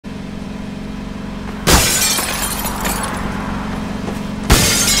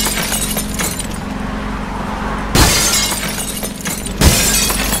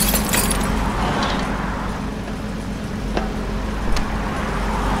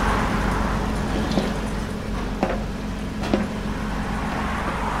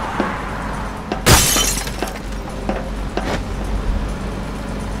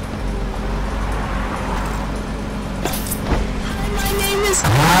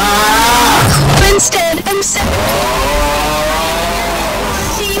Instead, I'm saying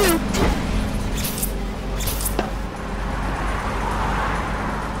to you.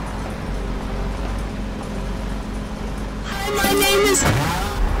 Hi, my name is.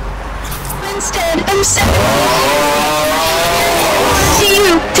 Instead, I'm saying to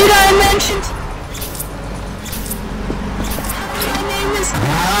you. Did I mention? My name is.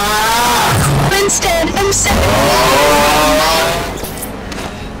 Instead, I'm saying.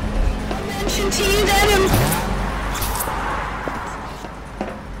 To you that I'm.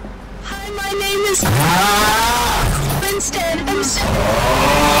 Hi, my name is. Instead, I'm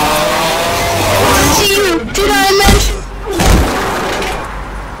to you. Did I mention?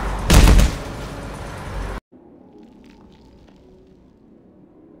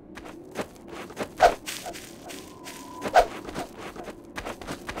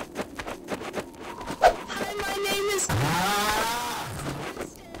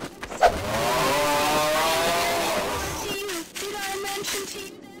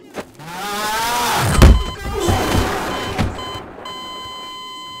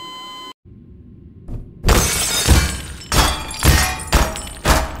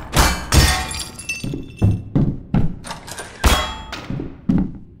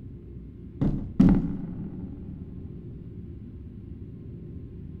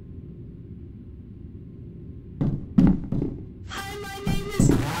 Hi, my name is.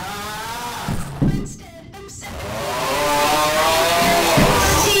 Instead, I'm saying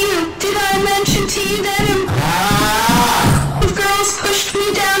to you. Did I mention to you that if girls pushed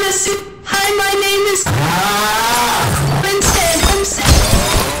me down a soup? Hi, my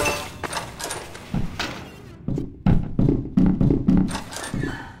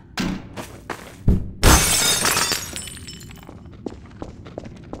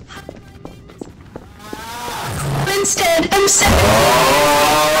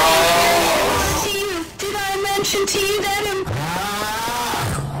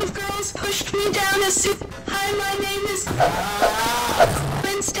name is.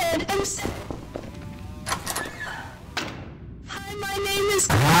 Instead, I'm saying. Hi, my name is.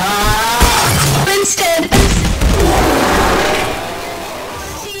 Instead, I'm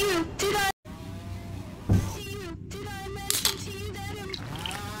to you. Did I? To you. Did I mention to you that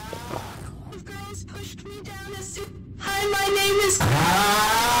if girls pushed me down a soup? Hi, my name is.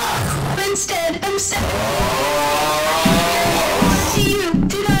 Instead, I'm saying to you.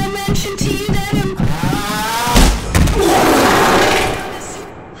 Did I mention to you that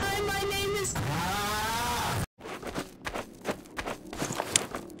hi, my name is.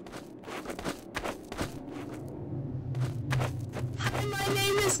 Hi, my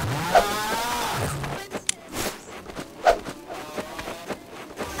name is.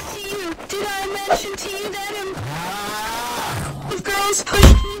 To you. Did I mention to you that if girls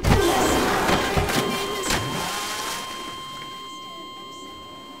push me down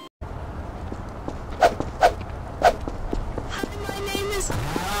hi, my name is.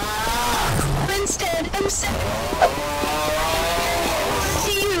 Instead, I'm saying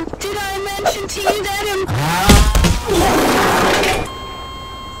to you. Did I mention to you that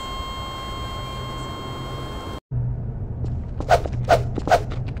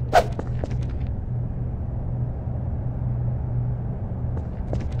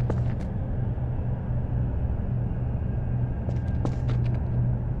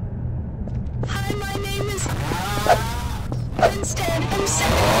hi, my name is. Instead, I'm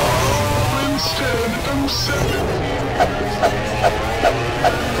saying. Instead, I'm saying.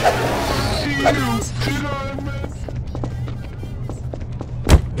 To you. Did I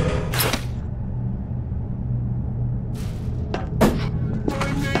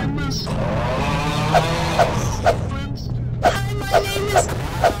my name is. Hi, my name is.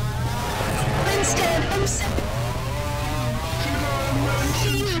 Instead, I'm saying.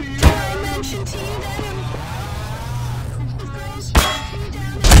 Did I mention to you that girls push me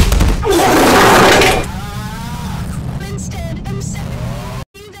down? Instead, I'm saying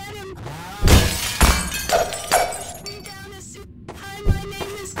that pushed me down a soup. Hi, my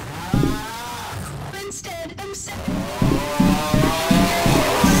name is. Instead, I'm saying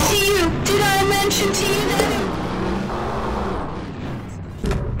to you. Did I mention to you that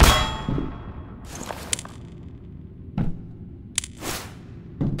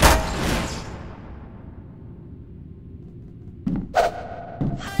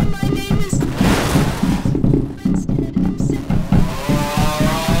hi, my name is. Instead, I'm saying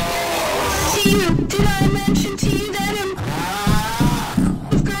to you. Did I mention to you that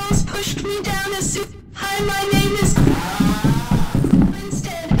if girls pushed me down a soup? Hi, my name is.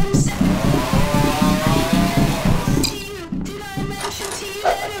 Instead, I'm saying to you. Did I mention to you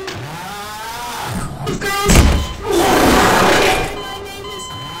that girls pushed me down. My name is...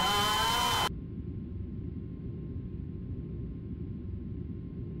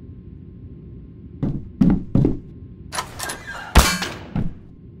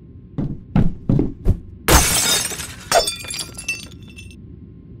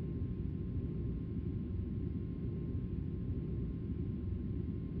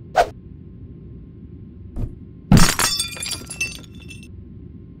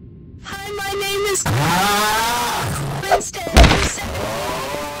 Hi, my name is... Instead, you said...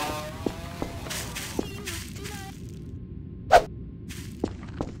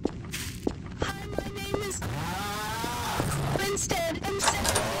 Hi, my name is... Instead, I'm said...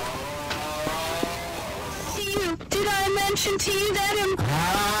 To you, did I mention to you that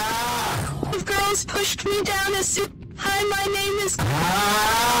of girls pushed me down a suit? Hi, my name is...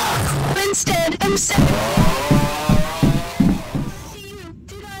 Instead, I'm said...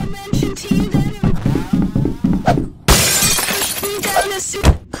 Did I mention to you that pushed me down a suit?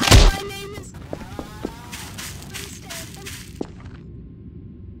 Hi, my name is...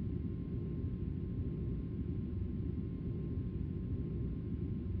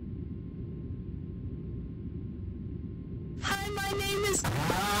 Hi, my name is...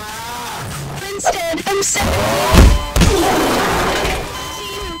 Instead, I'm sad.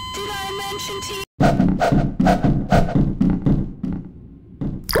 Did I mention to you?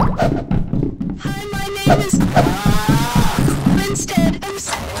 Hi, my name is... Instead, I'm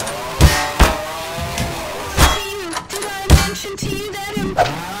sad. Did I mention to you that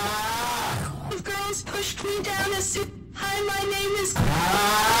if girls pushed me down a suit? Hi, my name is...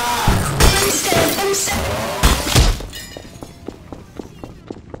 Instead, I'm sad.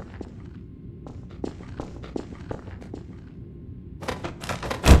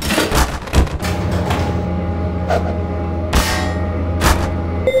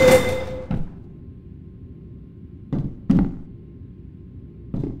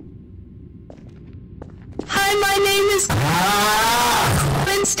 Hi, my name is...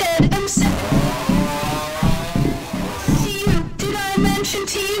 Instead, I'm sad. To you, did I mention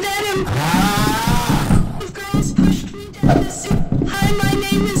to you that if girls pushed me down the suit? Hi, my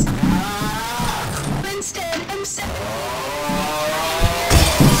name is... Instead, I'm sad.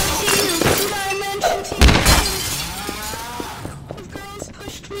 To you, did I mention to you that if girls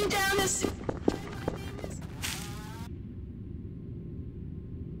pushed me down the suit?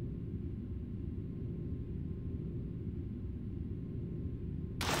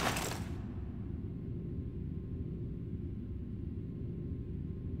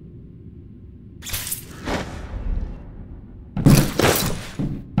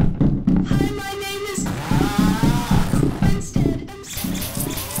 Hi, my name is... Instead, I'm sad. Did I mention to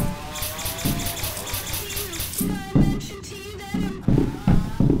you that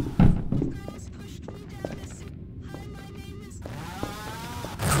girls pushed me down the suit? Hi, my name is...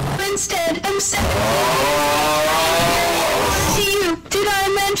 Instead, I'm sad. To you, did I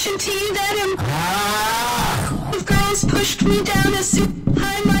mention to you that if girls pushed me down a suit?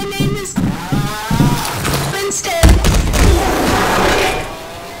 Hi, my name is... Instead...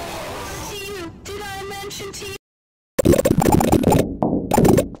 Did I mention to you?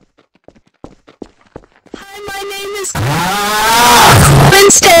 Hi, my name is...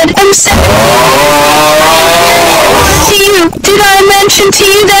 Instead, I'm sad. To you, did I mention to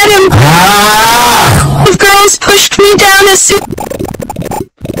you that if girls pushed me down a suit?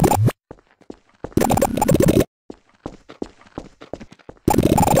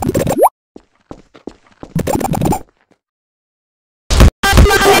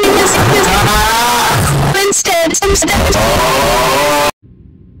 Instead, I'm sad.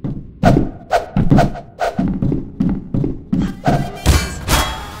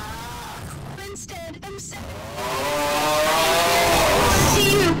 Instead, I'm sad. To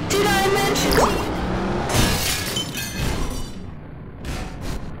you, did I mention to you?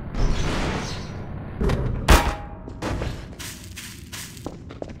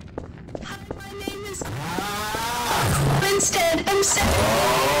 Hi, my name is... Instead, I'm sad.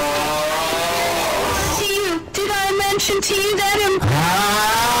 Did I mention to you that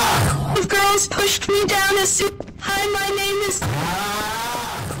if girls pushed me down a suit? Hi, my name is...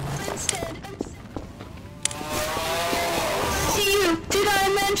 Instead, I'm sad. To you, did I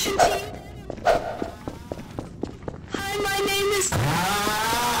mention to you? Hi, my name is...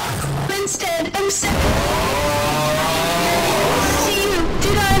 Instead, I'm sad. To you,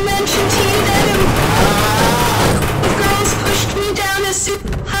 did I mention to you that if girls pushed me down a suit?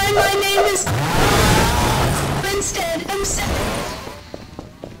 Hi, my name is... Instead, I'm sad.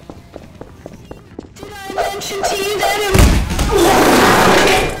 Did I mention to you that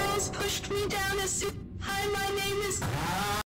girls pushed me down a suit? Hi, my name is...